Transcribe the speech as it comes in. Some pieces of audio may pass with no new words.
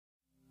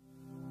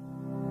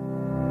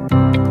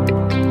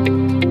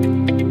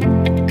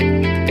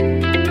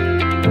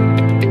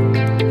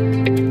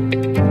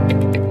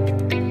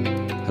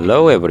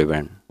Hello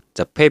everyone.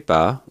 The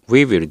paper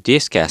we will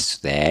discuss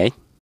today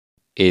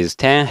is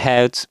 10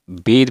 hertz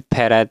bead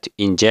pellet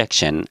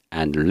injection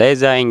and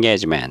laser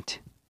engagement.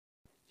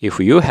 If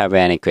you have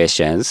any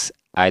questions,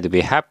 I'd be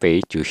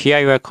happy to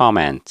hear your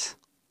comments.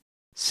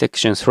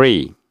 Section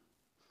 3.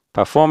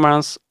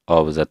 Performance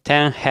of the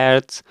 10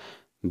 hertz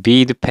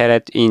bead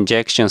pellet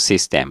injection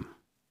system.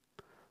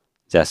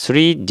 The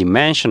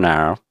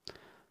three-dimensional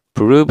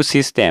probe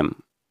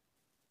system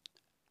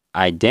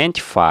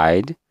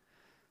identified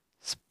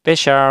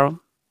special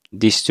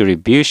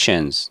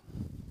distributions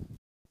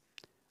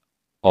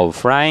of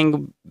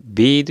flying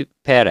bead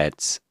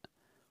pellets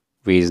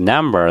with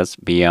numbers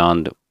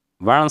beyond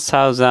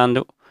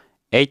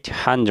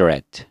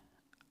 1800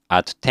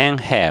 at 10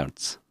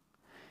 Hz.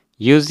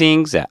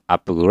 Using the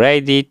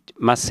upgraded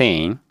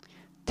machine,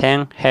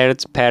 10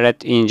 Hz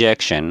pellet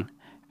injection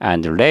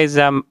and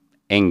laser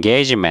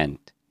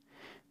engagement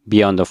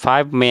beyond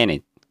 5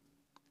 minutes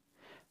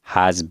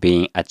has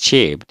been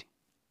achieved.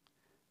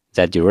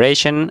 The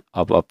duration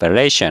of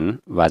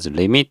operation was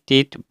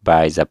limited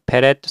by the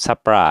pellet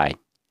supply.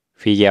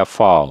 Figure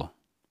 4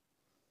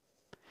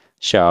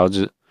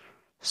 shows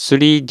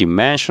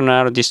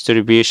three-dimensional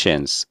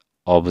distributions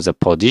of the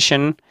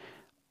position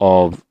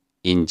of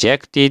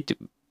injected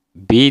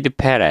bead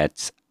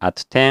pellets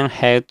at 10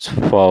 Hz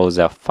for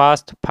the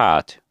first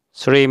part,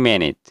 3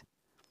 minutes.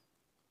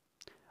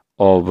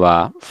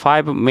 Over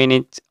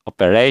 5-minute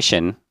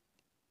operation,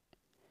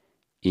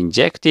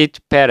 injected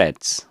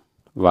pellets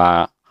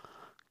were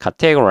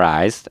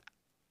categorized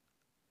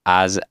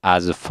as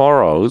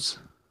follows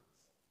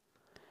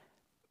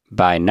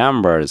by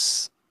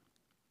numbers: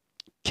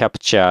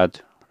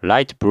 captured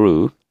light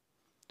blue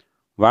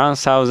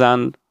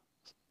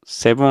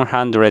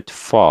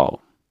 1704,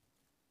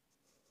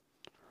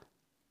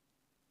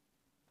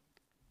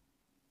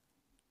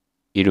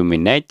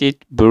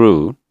 illuminated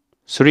blue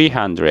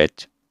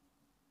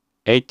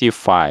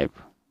 385,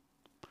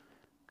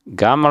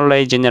 gamma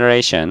ray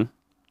generation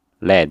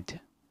red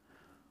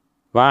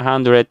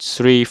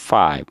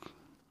 135.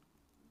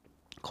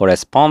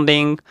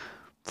 Corresponding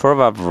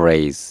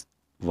probabilities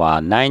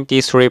were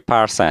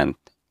 93%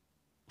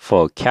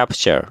 for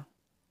capture,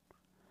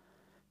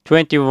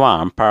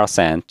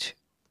 21%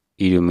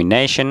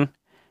 illumination,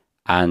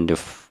 and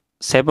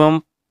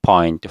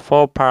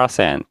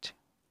 7.4%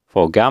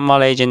 for gamma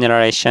ray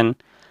generation,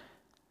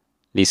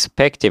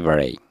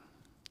 respectively.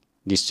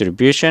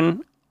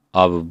 Distribution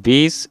of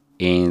beads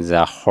in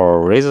the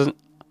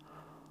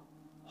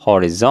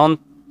horizontal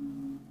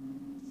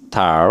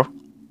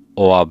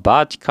or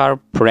vertical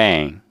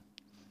plane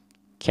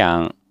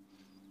can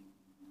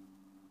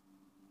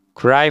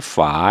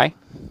clarify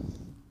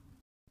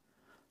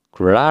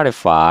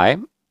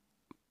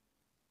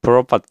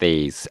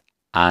properties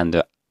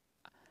and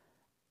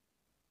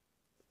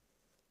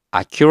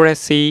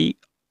accuracy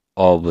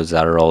of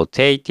the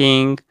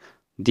rotating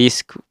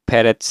disc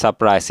pellet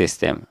supply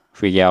system.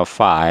 Figure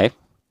 5,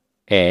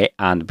 A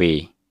and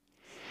B,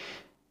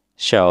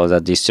 show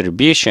the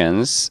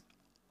distributions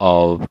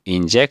of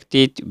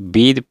injected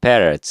bead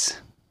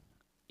pellets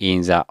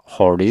in the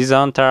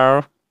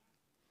horizontal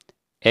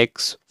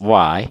X,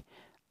 Y,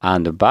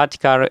 and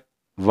vertical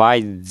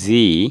Y,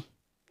 Z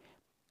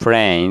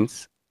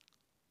planes,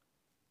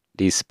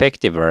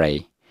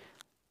 respectively.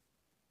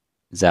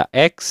 The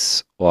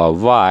X or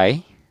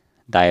Y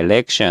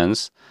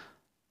directions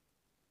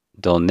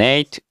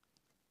denote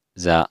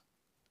the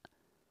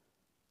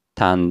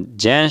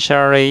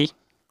tangentially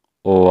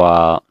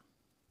or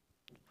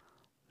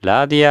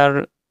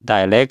radial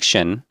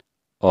direction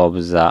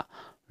of the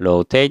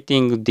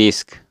rotating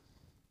disc,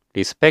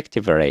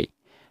 respectively.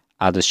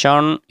 As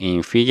shown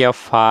in Figure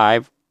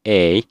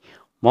 5a,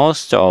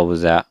 most of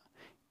the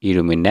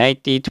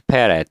illuminated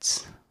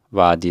pellets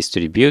were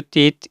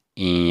distributed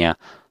in a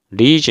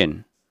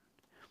region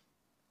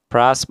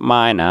plus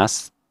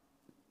minus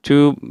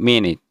 2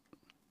 mm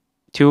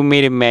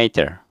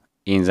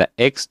in the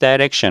X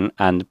direction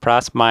and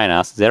plus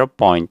minus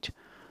 0.1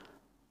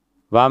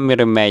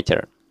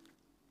 mm.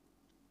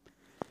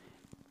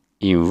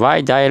 In Y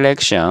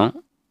direction,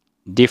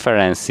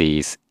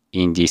 differences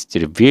in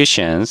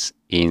distributions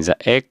in the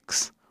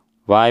X,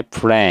 Y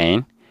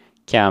plane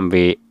can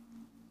be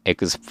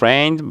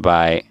explained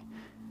by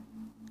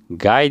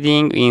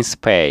guiding in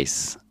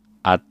space.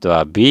 At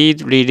a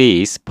bead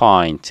release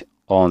point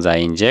on the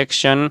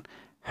injection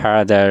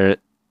header,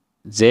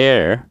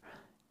 there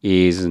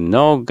is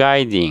no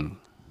guiding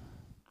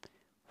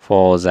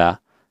for the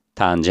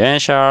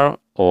tangential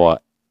or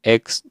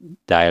X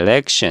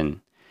direction.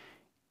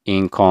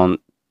 In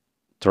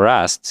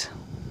contrast,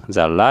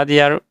 the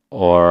radial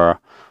or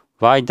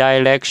Y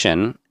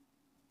direction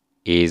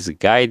is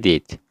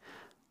guided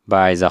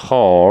by the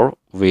hole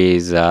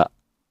with a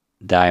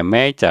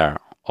diameter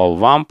of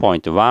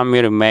 1.1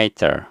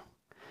 mm.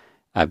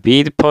 A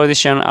bead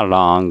position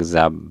along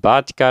the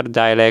vertical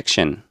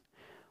direction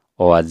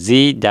or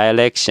Z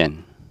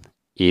direction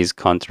is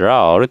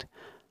controlled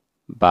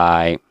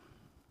by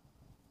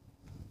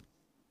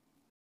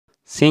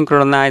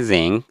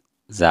synchronizing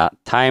the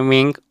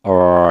timing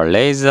or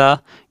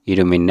laser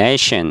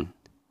illumination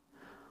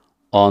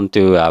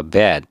onto a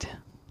bed.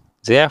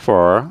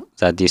 Therefore,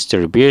 the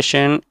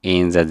distribution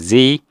in the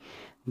z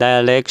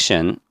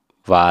direction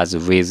was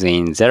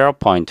within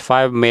 0.5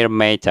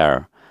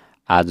 mm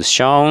as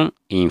shown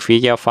in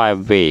Figure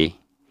 5b.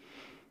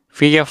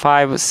 Figure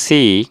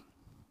 5c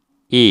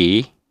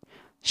E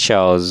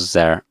shows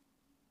the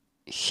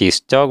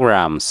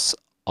histograms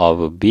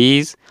of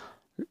beads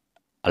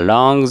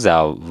along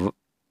the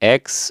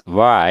x,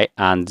 y,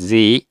 and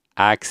z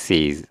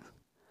axes,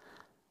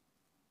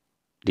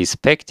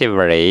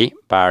 respectively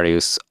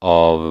values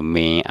of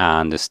mean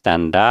and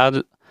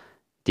standard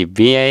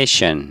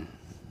deviation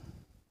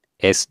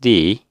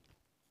SD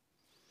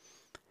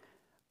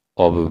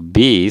of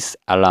beads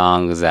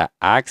along the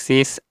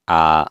axis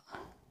are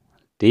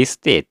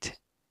listed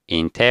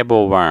in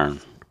Table 1.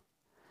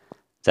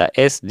 The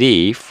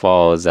SD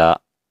for the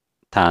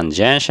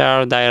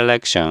tangential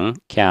direction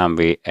can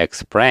be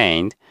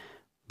explained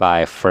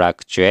by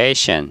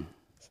fluctuation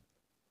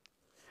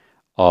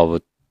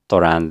of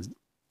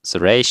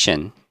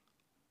translation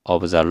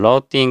of the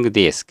rotating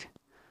disk.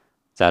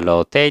 The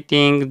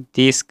rotating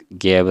disk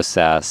gives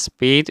a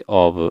speed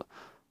of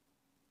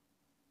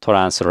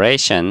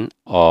translation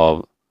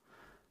of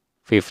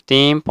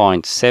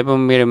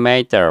 15.7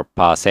 mm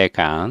per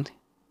second.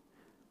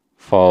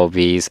 For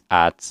beads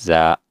at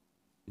the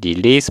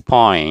release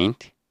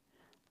point,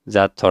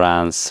 the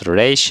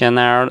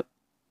translational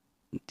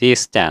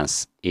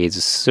distance is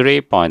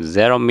 3.0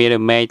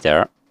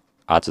 mm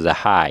at the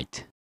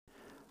height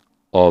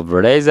of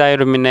laser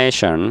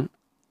illumination.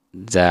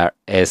 The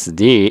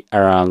SD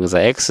along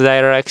the x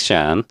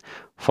direction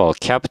for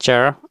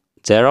capture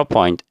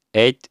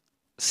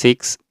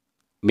 0.86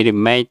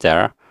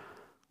 mm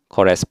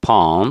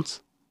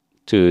corresponds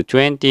to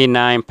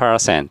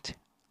 29%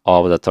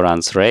 of the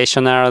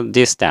translational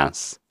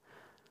distance.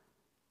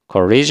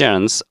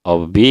 Collisions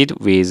of bead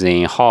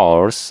within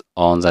holes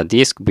on the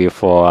disk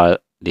before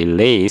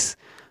release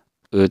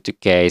would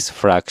cause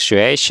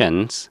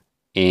fluctuations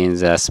in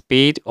the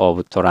speed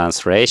of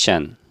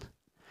translation.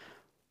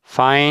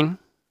 Fine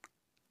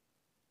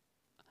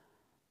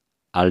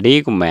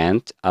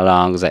alignment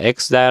along the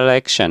x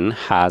direction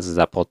has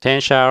the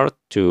potential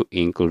to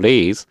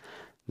increase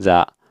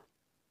the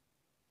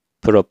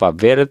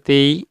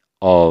probability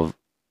of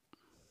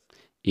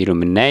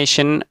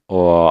illumination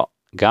or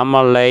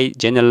gamma ray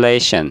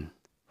generation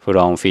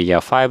from Figure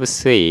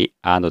 5c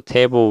and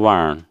Table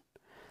 1.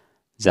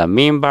 The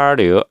mean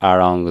value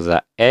along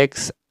the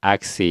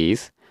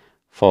x-axis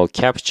for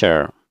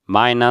capture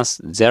minus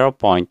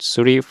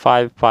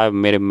 0.355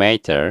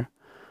 mm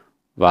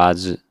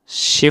was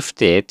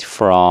shifted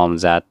from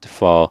that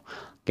for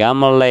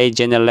gamma ray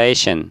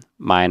generation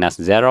minus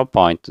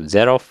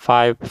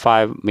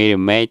 0.055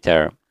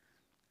 mm.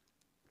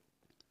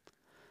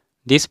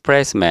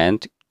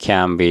 Displacement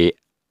can be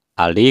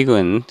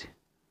aligned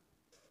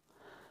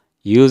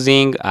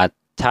using a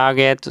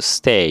target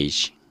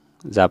stage.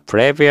 The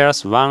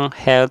previous 1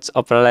 Hz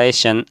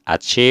operation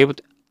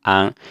achieved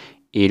an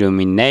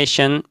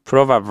illumination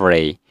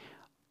probability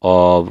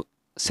of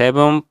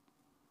 79%,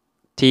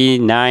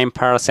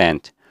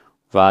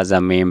 was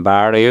the mean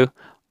value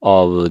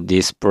of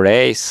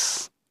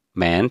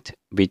displacement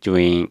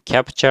between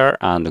capture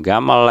and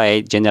gamma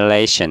ray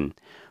generation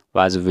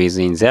was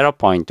within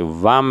 0.1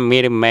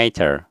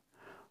 mm.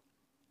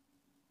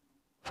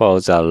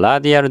 For the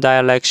radial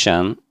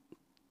direction,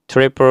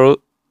 triple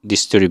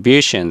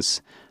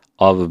distributions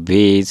of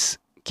beads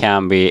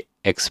can be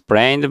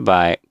explained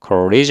by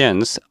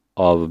collisions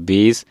of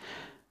beads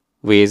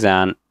with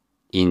an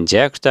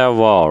injector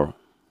wall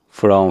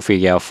from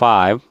Figure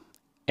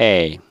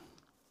 5a.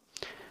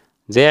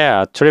 There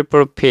are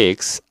triple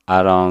peaks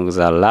along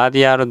the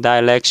radial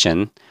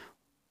direction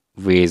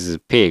with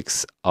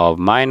peaks of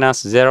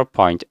minus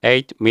 0.8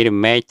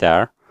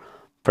 mm,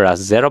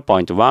 plus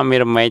 0.1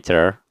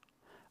 mm,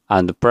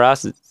 and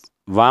plus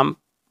 1.0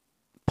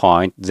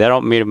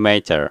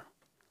 mm.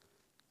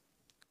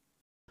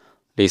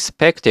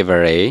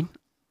 Respectively,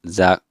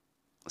 the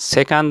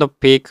second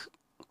peak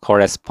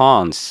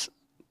corresponds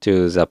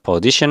to the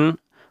position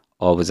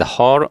of the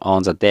hole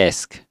on the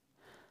disk.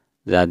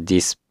 The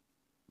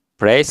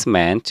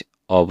displacement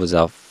of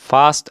the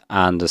first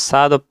and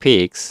third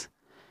peaks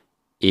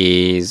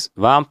is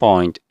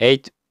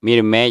 1.8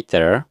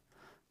 mm.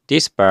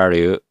 This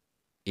value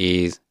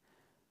is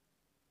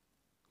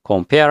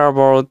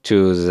comparable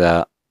to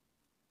the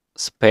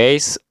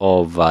space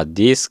of a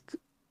disk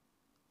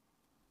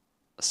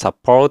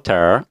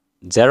supporter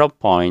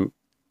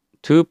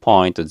 2.0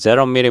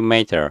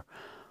 mm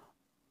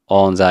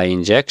on the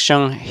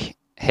injection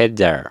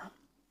header.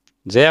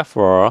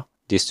 Therefore,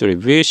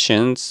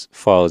 distributions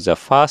for the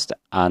first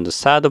and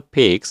third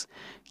peaks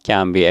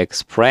can be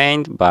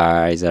explained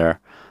by the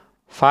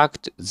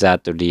fact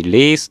that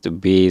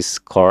released beads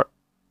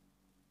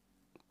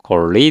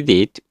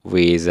collided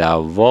with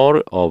a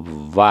wall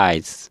of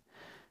width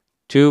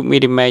 2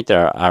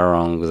 mm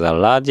along the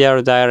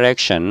radial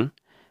direction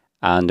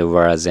and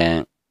were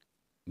then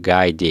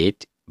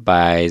guided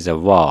by the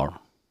wall.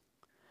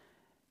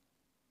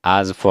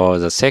 As for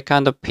the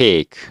second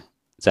peak,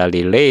 the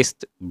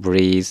released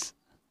breeze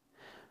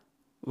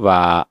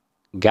were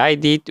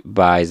guided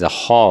by the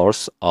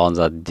holes on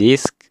the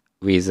disk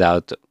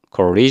without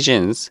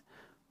collisions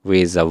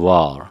with the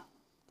wall.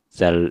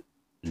 The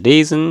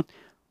reason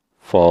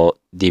for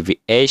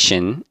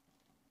deviation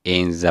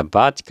in the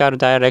vertical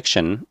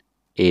direction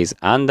is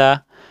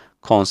under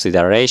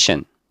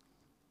consideration.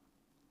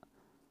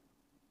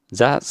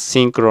 The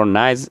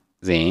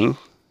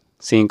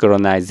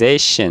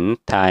synchronization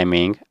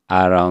timing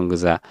along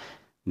the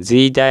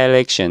z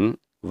direction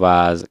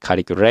was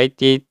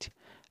calculated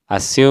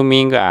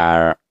assuming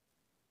a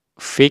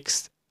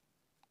fixed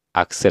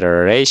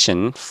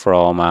acceleration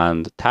from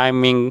and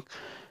timing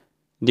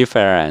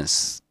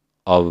difference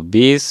of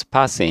beads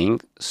passing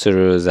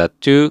through the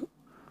two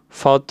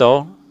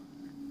photodiode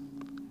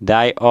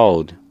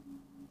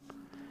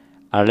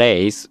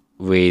arrays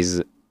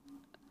with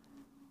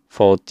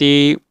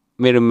 40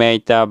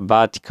 mm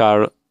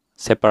vertical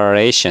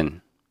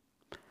separation.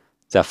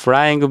 The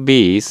flying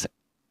beads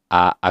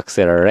are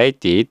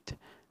accelerated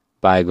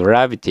by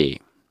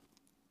gravity.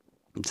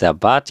 The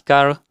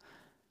vertical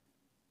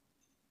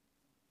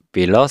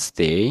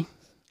velocity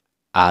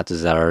at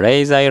the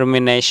laser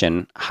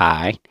illumination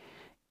height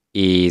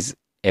is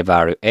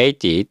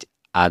evaluated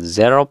at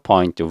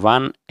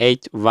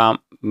 0.181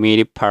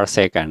 meter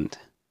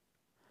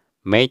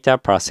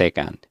per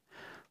second.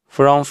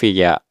 From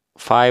figure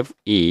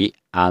 5e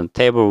and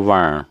table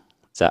 1,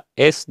 the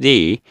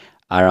SD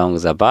along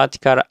the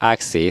vertical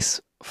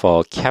axis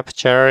for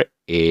capture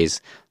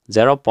is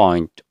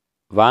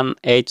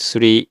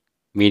 0.183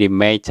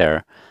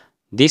 millimeter.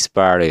 This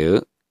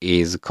value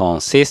is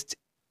consistent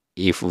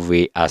if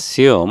we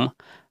assume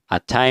a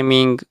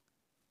timing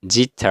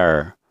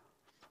jitter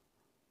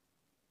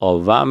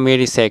of 1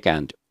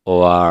 millisecond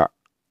or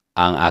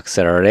an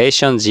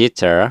acceleration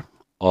jitter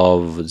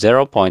of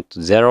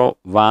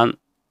 0.01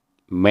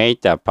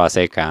 meter per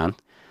second.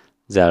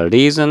 The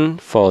reason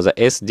for the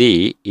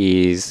SD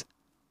is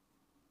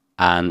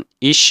an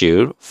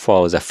issue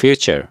for the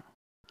future.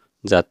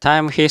 The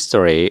time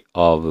history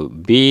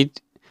of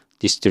bead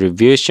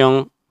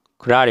distribution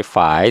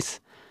clarifies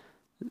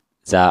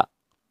the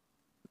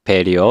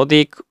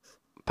periodic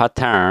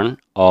pattern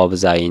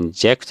of the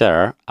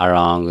injector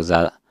along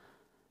the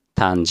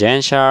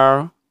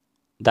tangential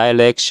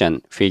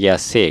direction. Figure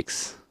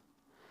 6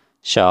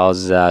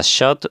 shows the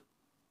short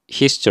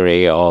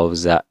history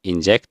of the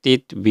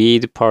injected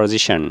bead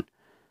position.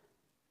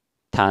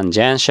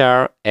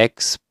 Tangential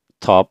X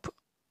top,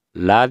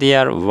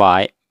 radial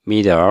Y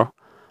middle,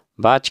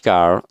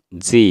 vertical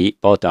Z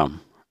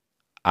bottom.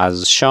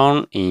 As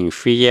shown in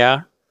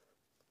figure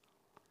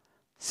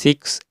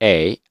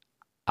 6a,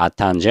 a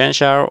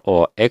tangential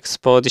or X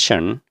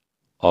position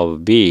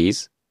of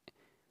beads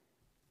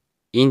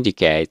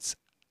indicates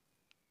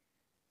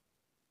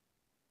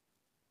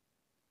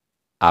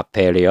a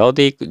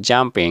periodic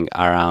jumping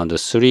around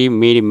 3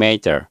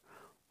 mm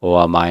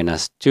or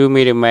minus 2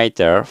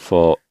 mm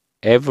for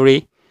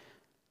every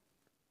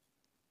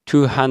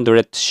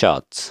 200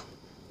 shots.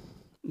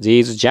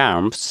 These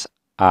jumps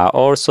are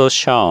also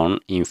shown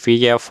in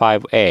figure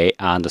 5a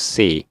and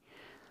c.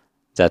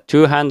 The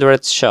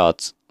 200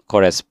 shots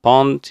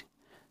correspond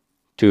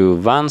to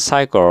one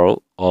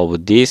cycle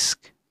of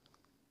disk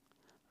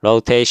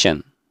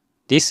rotation.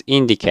 This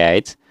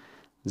indicates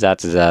that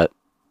the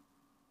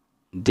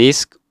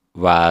disk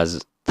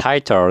was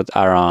titled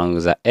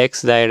along the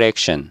x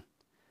direction.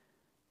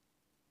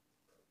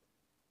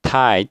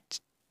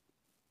 Tight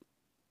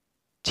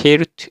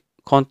tilt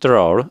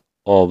control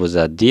of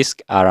the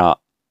disk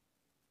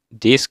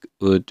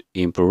would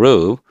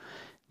improve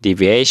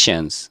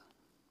deviations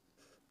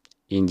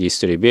in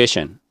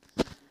distribution.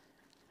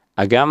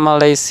 A gamma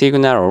ray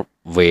signal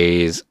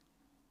with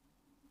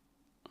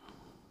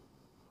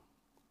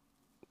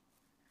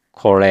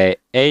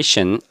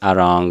correlation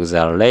along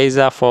the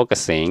laser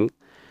focusing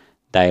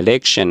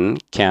direction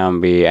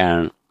can be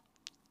an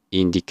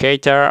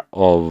indicator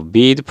of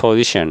bead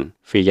position.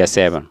 Figure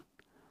 7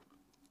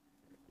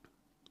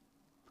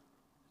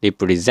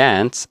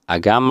 represents a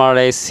gamma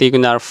ray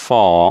signal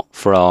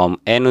from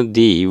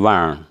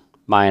ND1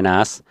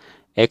 minus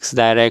x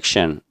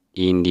direction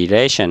in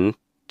relation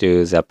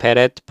to the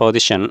pellet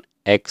position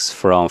x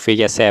from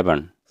figure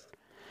 7.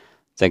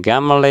 The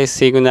gamma ray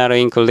signal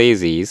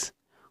increases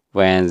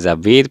when the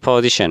bead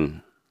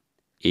position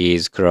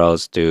is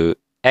close to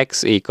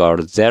x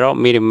equals 0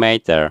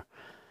 mm.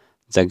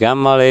 The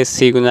gamma ray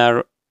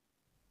signal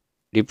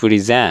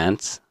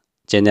represents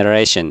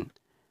generation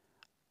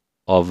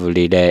of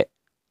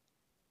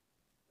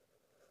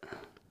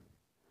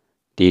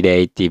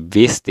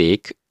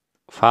relativistic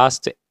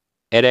fast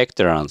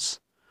electrons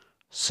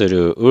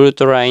through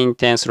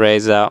ultra-intense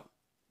laser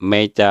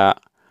matter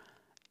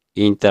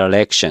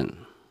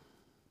interaction.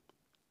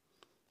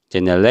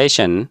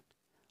 Generation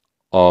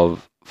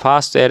of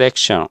fast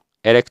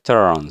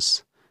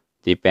electrons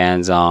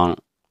depends on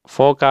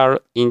focal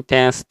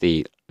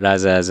intensity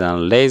rather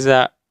than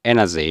laser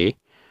energy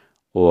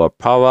or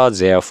power.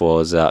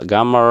 Therefore, the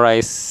gamma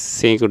ray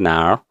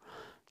signal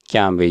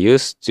can be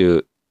used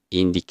to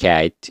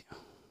indicate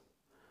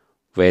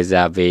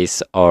whether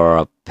beads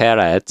or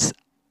pellets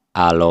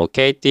are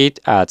located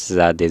at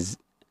the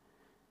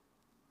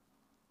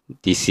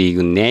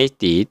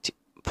designated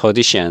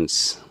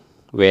positions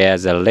where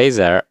the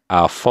laser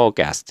are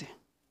focused.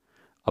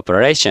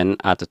 Operation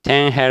at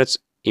 10 Hz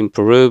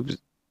improves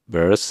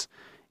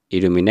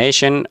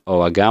illumination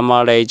or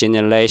gamma ray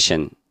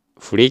generation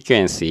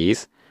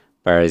frequencies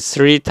by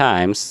 3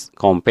 times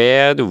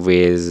compared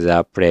with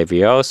the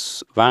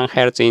previous 1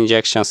 Hz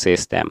injection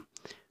system.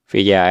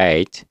 Figure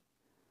 8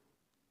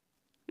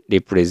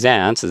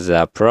 represents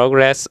the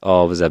progress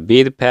of the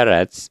bead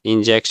pellets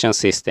injection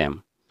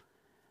system.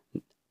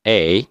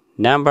 A.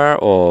 Number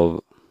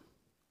of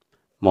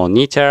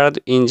monitored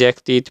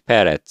injected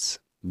pellets.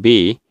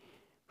 B.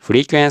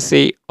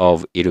 Frequency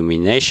of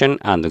illumination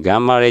and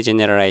gamma ray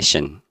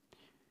generation.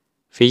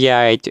 Figure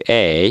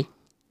 8a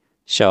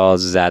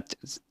shows that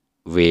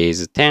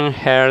with 10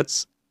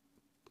 Hz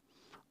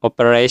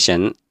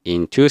operation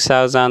in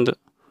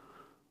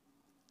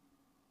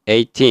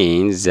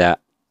 2018, the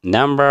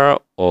number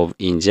of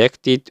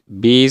injected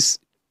beads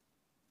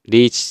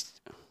reached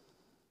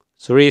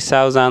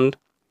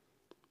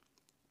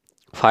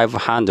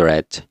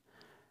 3,500,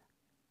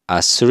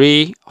 a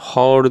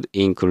three-fold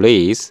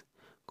increase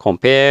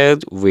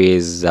compared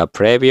with the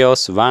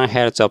previous 1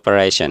 Hz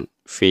operation.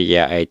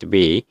 Figure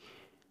 8b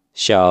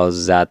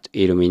shows that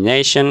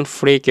illumination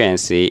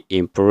frequency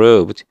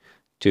improved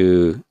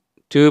to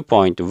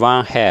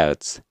 2.1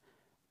 Hz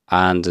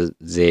and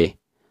the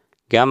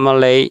gamma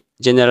ray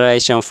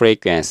generation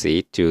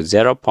frequency to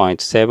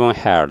 0.7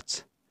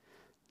 Hz.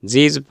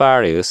 These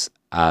values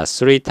are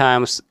 3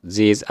 times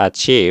these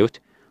achieved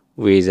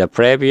with the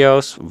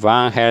previous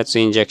 1 Hz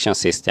injection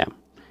system.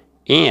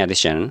 In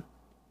addition,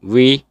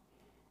 we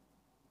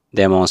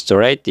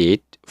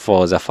demonstrated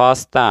for the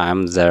first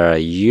time the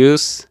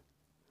use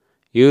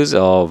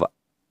of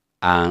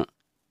an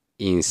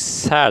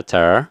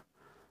inserter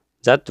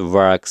that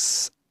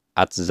works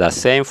at the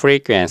same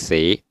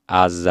frequency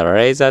as the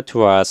laser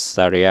towards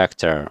the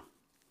reactor.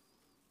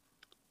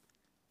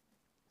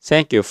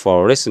 Thank you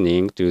for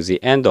listening to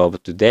the end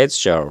of today's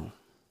show.